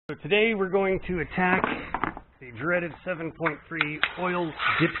So today we're going to attack the dreaded 7.3 oil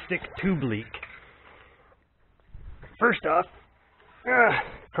dipstick tube leak. First off,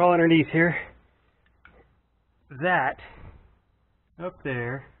 crawl underneath here. That up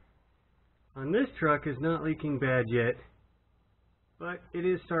there on this truck is not leaking bad yet, but it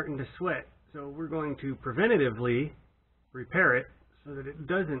is starting to sweat. So we're going to preventatively repair it so that it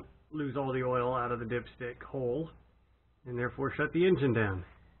doesn't lose all the oil out of the dipstick hole and therefore shut the engine down.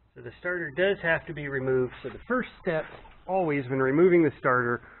 So the starter does have to be removed. So the first step always when removing the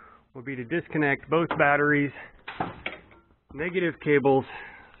starter will be to disconnect both batteries, negative cables,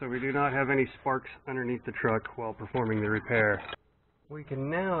 so we do not have any sparks underneath the truck while performing the repair. We can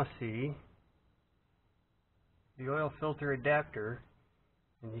now see the oil filter adapter,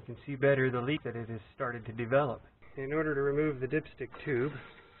 and you can see better the leak that it has started to develop. In order to remove the dipstick tube,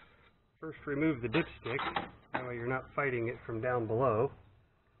 first remove the dipstick, that way you're not fighting it from down below.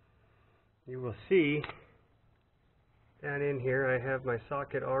 You will see down in here I have my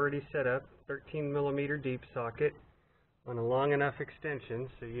socket already set up, 13 millimeter deep socket on a long enough extension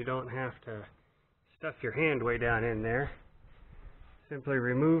so you don't have to stuff your hand way down in there. Simply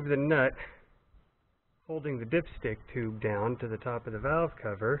remove the nut holding the dipstick tube down to the top of the valve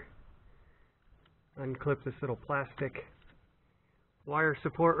cover. Unclip this little plastic wire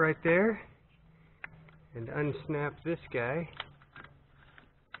support right there and unsnap this guy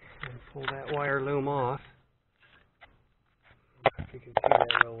and pull that wire loom off. If you can see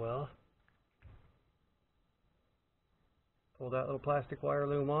that real well. Pull that little plastic wire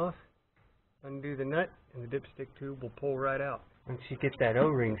loom off, undo the nut, and the dipstick tube will pull right out. Once you get that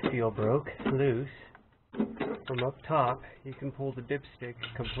O-ring seal broke loose from up top, you can pull the dipstick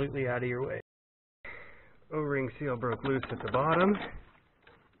completely out of your way. O-ring seal broke loose at the bottom.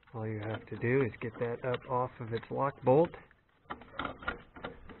 All you have to do is get that up off of its lock bolt.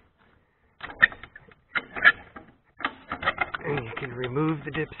 And you can remove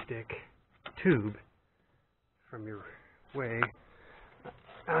the dipstick tube from your way,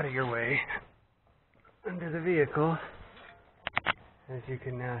 out of your way, under the vehicle. As you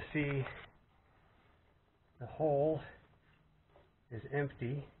can now see, the hole is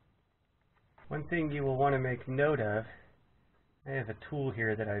empty. One thing you will want to make note of, I have a tool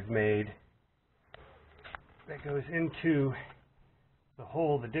here that I've made that goes into the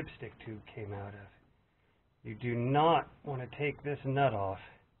hole the dipstick tube came out of. You do not want to take this nut off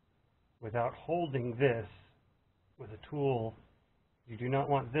without holding this with a tool. You do not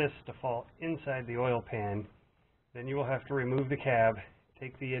want this to fall inside the oil pan. Then you will have to remove the cab,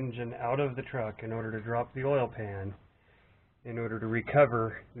 take the engine out of the truck in order to drop the oil pan, in order to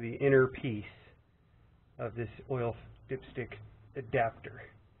recover the inner piece of this oil dipstick adapter.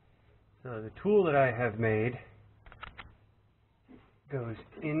 So the tool that I have made goes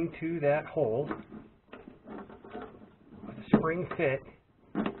into that hole with a spring fit,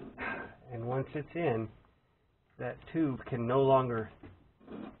 and once it's in, that tube can no longer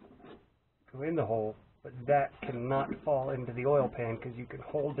go in the hole, but that cannot fall into the oil pan because you can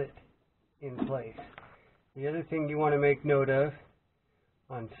hold it in place. The other thing you want to make note of,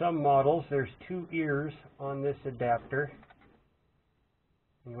 on some models there's two ears on this adapter.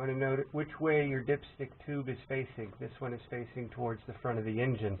 You want to note which way your dipstick tube is facing. This one is facing towards the front of the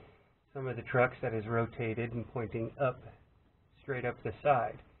engine. Some of the trucks that is rotated and pointing up, straight up the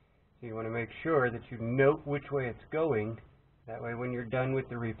side. So you want to make sure that you note which way it's going. That way when you're done with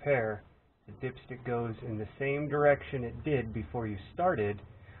the repair, the dipstick goes in the same direction it did before you started,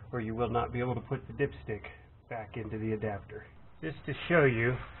 or you will not be able to put the dipstick back into the adapter. Just to show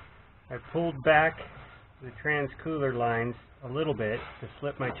you, I pulled back the transcooler lines a little bit to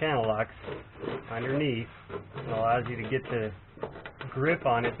slip my channel locks underneath. It allows you to get the grip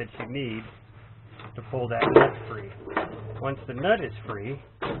on it that you need to pull that nut free. Once the nut is free,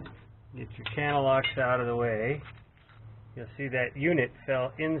 get your channel locks out of the way. You'll see that unit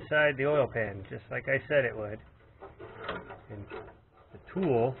fell inside the oil pan, just like I said it would. And the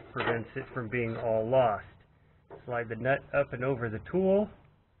tool prevents it from being all lost. Slide the nut up and over the tool,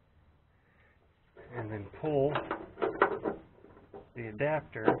 and then pull the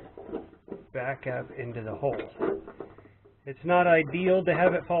adapter back up into the hole. It's not ideal to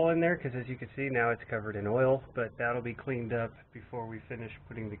have it fall in there because, as you can see, now it's covered in oil, but that'll be cleaned up before we finish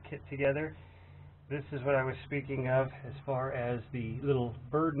putting the kit together. This is what I was speaking of as far as the little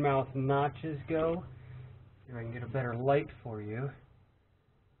bird mouth notches go. If I can get a better light for you.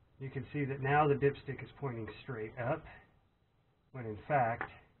 You can see that now the dipstick is pointing straight up, when in fact,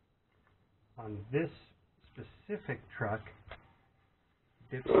 on this specific truck,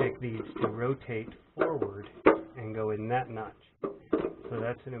 the dipstick needs to rotate forward and go in that notch. So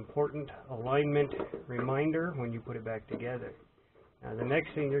that's an important alignment reminder when you put it back together. Now the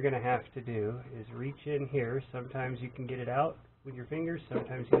next thing you're going to have to do is reach in here. Sometimes you can get it out with your fingers,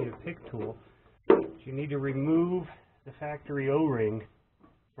 sometimes you need a pick tool. But you need to remove the factory O-ring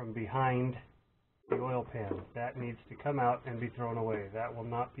from behind the oil pan. That needs to come out and be thrown away. That will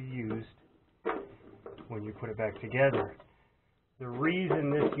not be used when you put it back together. The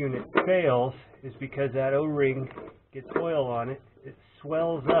reason this unit fails is because that O-ring gets oil on it, it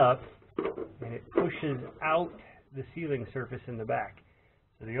swells up, and it pushes out the sealing surface in the back.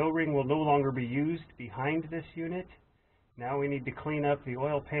 So the O-ring will no longer be used behind this unit. Now we need to clean up the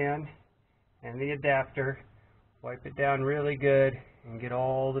oil pan and the adapter, wipe it down really good, and get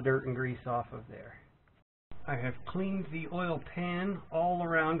all the dirt and grease off of there. I have cleaned the oil pan all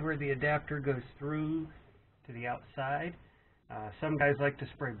around where the adapter goes through to the outside. Some guys like to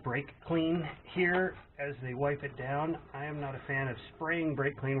spray brake clean here as they wipe it down. I am not a fan of spraying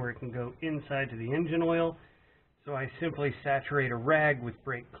brake clean where it can go inside to the engine oil, so I simply saturate a rag with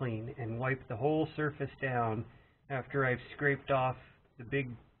brake clean and wipe the whole surface down after I've scraped off the big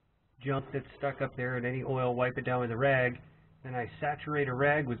junk that's stuck up there and any oil, wipe it down with a rag. Then I saturate a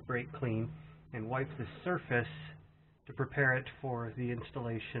rag with brake clean and wipe the surface to prepare it for the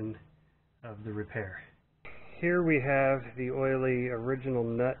installation of the repair. Here we have the oily original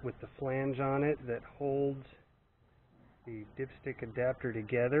nut with the flange on it that holds the dipstick adapter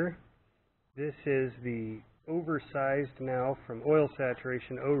together. This is the oversized now from oil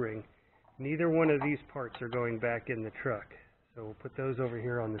saturation O-ring. Neither one of these parts are going back in the truck, so we'll put those over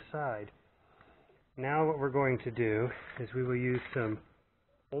here on the side. Now what we're going to do is we will use some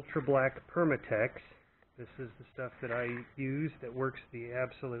ultra black Permatex. This is the stuff that I use that works the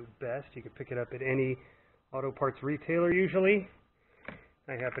absolute best. You can pick it up at any auto parts retailer usually.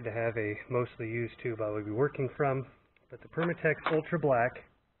 I happen to have a mostly used tube I will be working from, but the Permatex Ultra Black,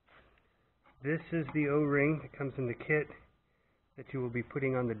 this is the O-ring that comes in the kit that you will be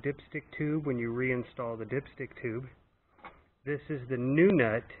putting on the dipstick tube when you reinstall the dipstick tube. This is the new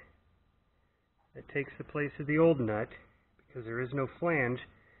nut that takes the place of the old nut because there is no flange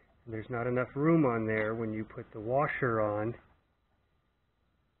and there's not enough room on there when you put the washer on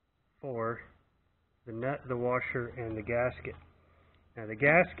for the nut, the washer, and the gasket. Now the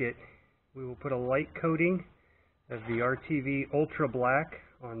gasket, we will put a light coating of the RTV Ultra Black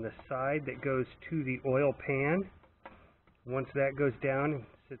on the side that goes to the oil pan. Once that goes down and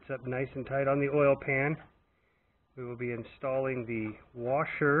sits up nice and tight on the oil pan, we will be installing the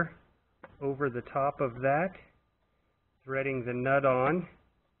washer over the top of that, threading the nut on,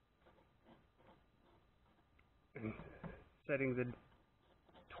 and setting the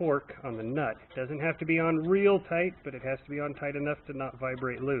torque on the nut. It doesn't have to be on real tight, but it has to be on tight enough to not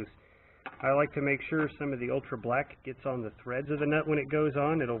vibrate loose. I like to make sure some of the Ultra Black gets on the threads of the nut when it goes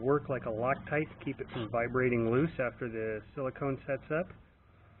on. It'll work like a Loctite to keep it from vibrating loose after the silicone sets up.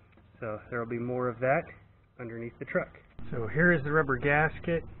 So there will be more of that underneath the truck. So here is the rubber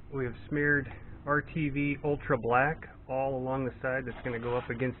gasket. We have smeared RTV Ultra Black all along the side that's going to go up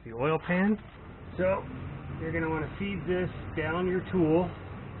against the oil pan. So you're going to want to feed this down your tool.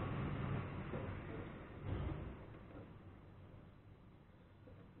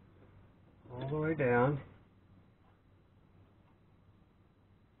 All the way down.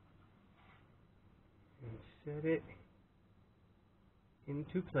 And set it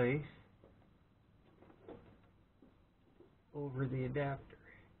into place over the adapter.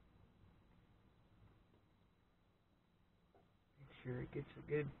 Make sure it gets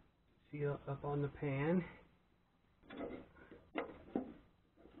a good seal up on the pan.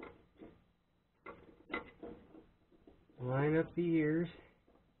 Line up the ears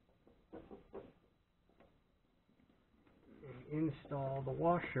and install the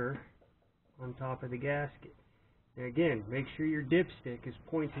washer on top of the gasket. And again, make sure your dipstick is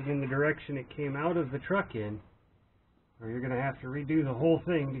pointed in the direction it came out of the truck in, or you're going to have to redo the whole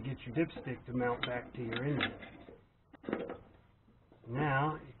thing to get your dipstick to mount back to your engine.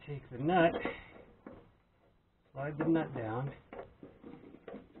 Now, you take the nut, slide the nut down,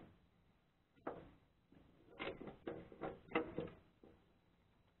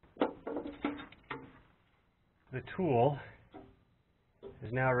 the tool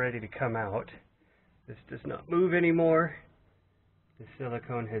is now ready to come out. This does not move anymore. The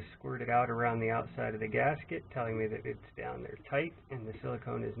silicone has squirted out around the outside of the gasket, telling me that it's down there tight, and the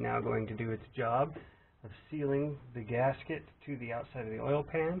silicone is now going to do its job of sealing the gasket to the outside of the oil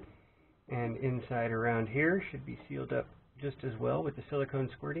pan, and inside around here should be sealed up just as well with the silicone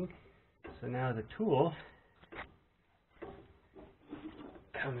squirting. So now the tool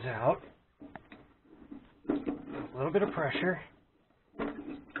comes out. little bit of pressure, but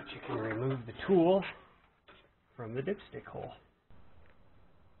you can remove the tool from the dipstick hole.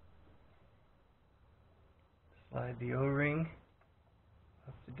 Slide the O-ring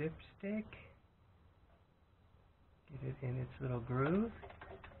up the dipstick, get it in its little groove.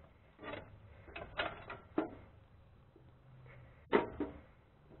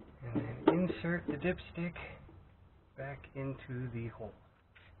 And then insert the dipstick back into the hole.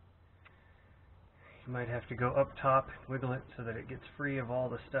 You might have to go up top, wiggle it so that it gets free of all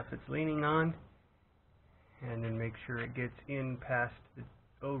the stuff it's leaning on, and then make sure it gets in past the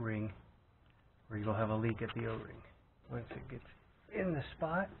O-ring, or you'll have a leak at the O-ring. Once it gets in the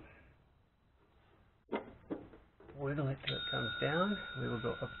spot, wiggle it till it comes down. We will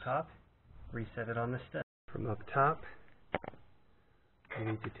go up top, reset it on the stud. From up top, you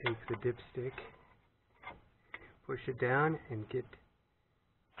need to take the dipstick, push it down, and get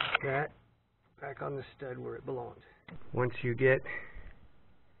that back on the stud where it belongs. Once you get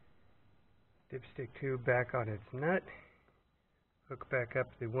dipstick tube back on its nut, hook back up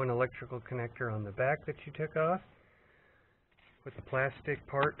the one electrical connector on the back that you took off. Put the plastic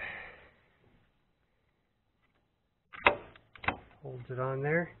part, holds it on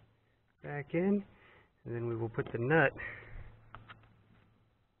there, back in, and then we will put the nut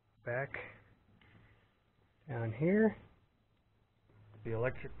back down here. The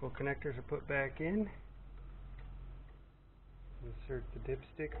electrical connectors are put back in. Insert the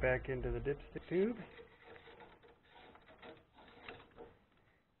dipstick back into the dipstick tube.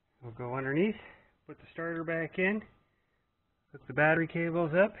 We'll go underneath, put the starter back in, hook the battery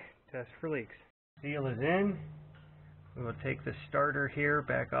cables up, test for leaks. Seal is in. We will take the starter here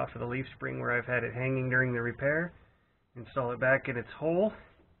back off of the leaf spring where I've had it hanging during the repair, install it back in its hole,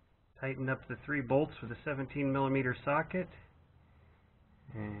 tighten up the 3 bolts with a 17mm socket,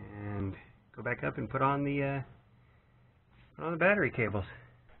 and go back up and put on the battery cables.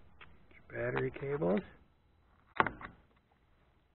 Battery cables.